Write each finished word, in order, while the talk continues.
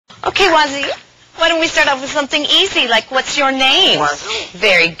Okay, Wazzy, why don't we start off with something easy, like what's your name? Wazzy.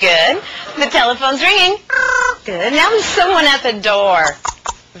 Very good. The telephone's ringing. Good. Now there's someone at the door.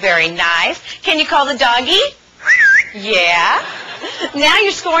 Very nice. Can you call the doggy? Yeah. Now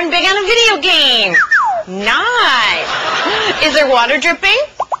you're scoring big on a video game. Nice. Is there water dripping?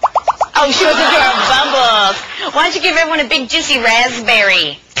 Oh, she was a girl bubbles. Why don't you give everyone a big juicy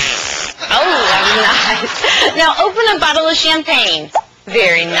raspberry? Oh, that was nice. Now open a bottle of champagne.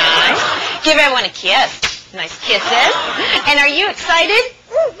 Very nice. Give everyone a kiss. Nice kisses. And are you excited?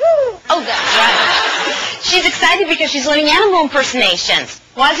 Oh, that's right. She's excited because she's learning animal impersonations.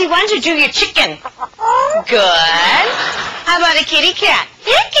 Wazzy, why don't you do your chicken? Good. How about a kitty cat?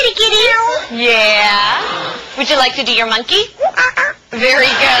 Yeah, kitty kitty. Yeah. Would you like to do your monkey? Very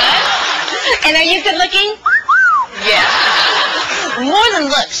good. And are you good looking? Yeah. More than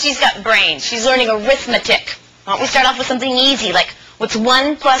looks, she's got brains. She's learning arithmetic. Why don't we start off with something easy, like what's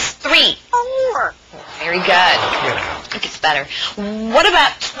 1 plus 3? 4. Very good. I think it's better. What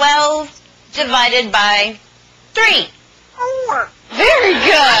about 12 divided by 3? 4. Very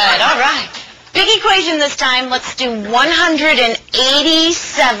good. All right. Big equation this time. Let's do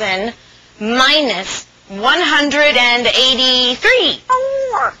 187 minus 183.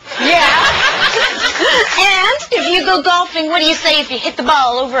 4. Yeah. And if you go golfing, what do you say if you hit the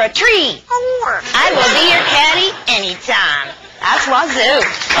ball over a tree? 4. I will be your caddy anytime. That's Wazoo.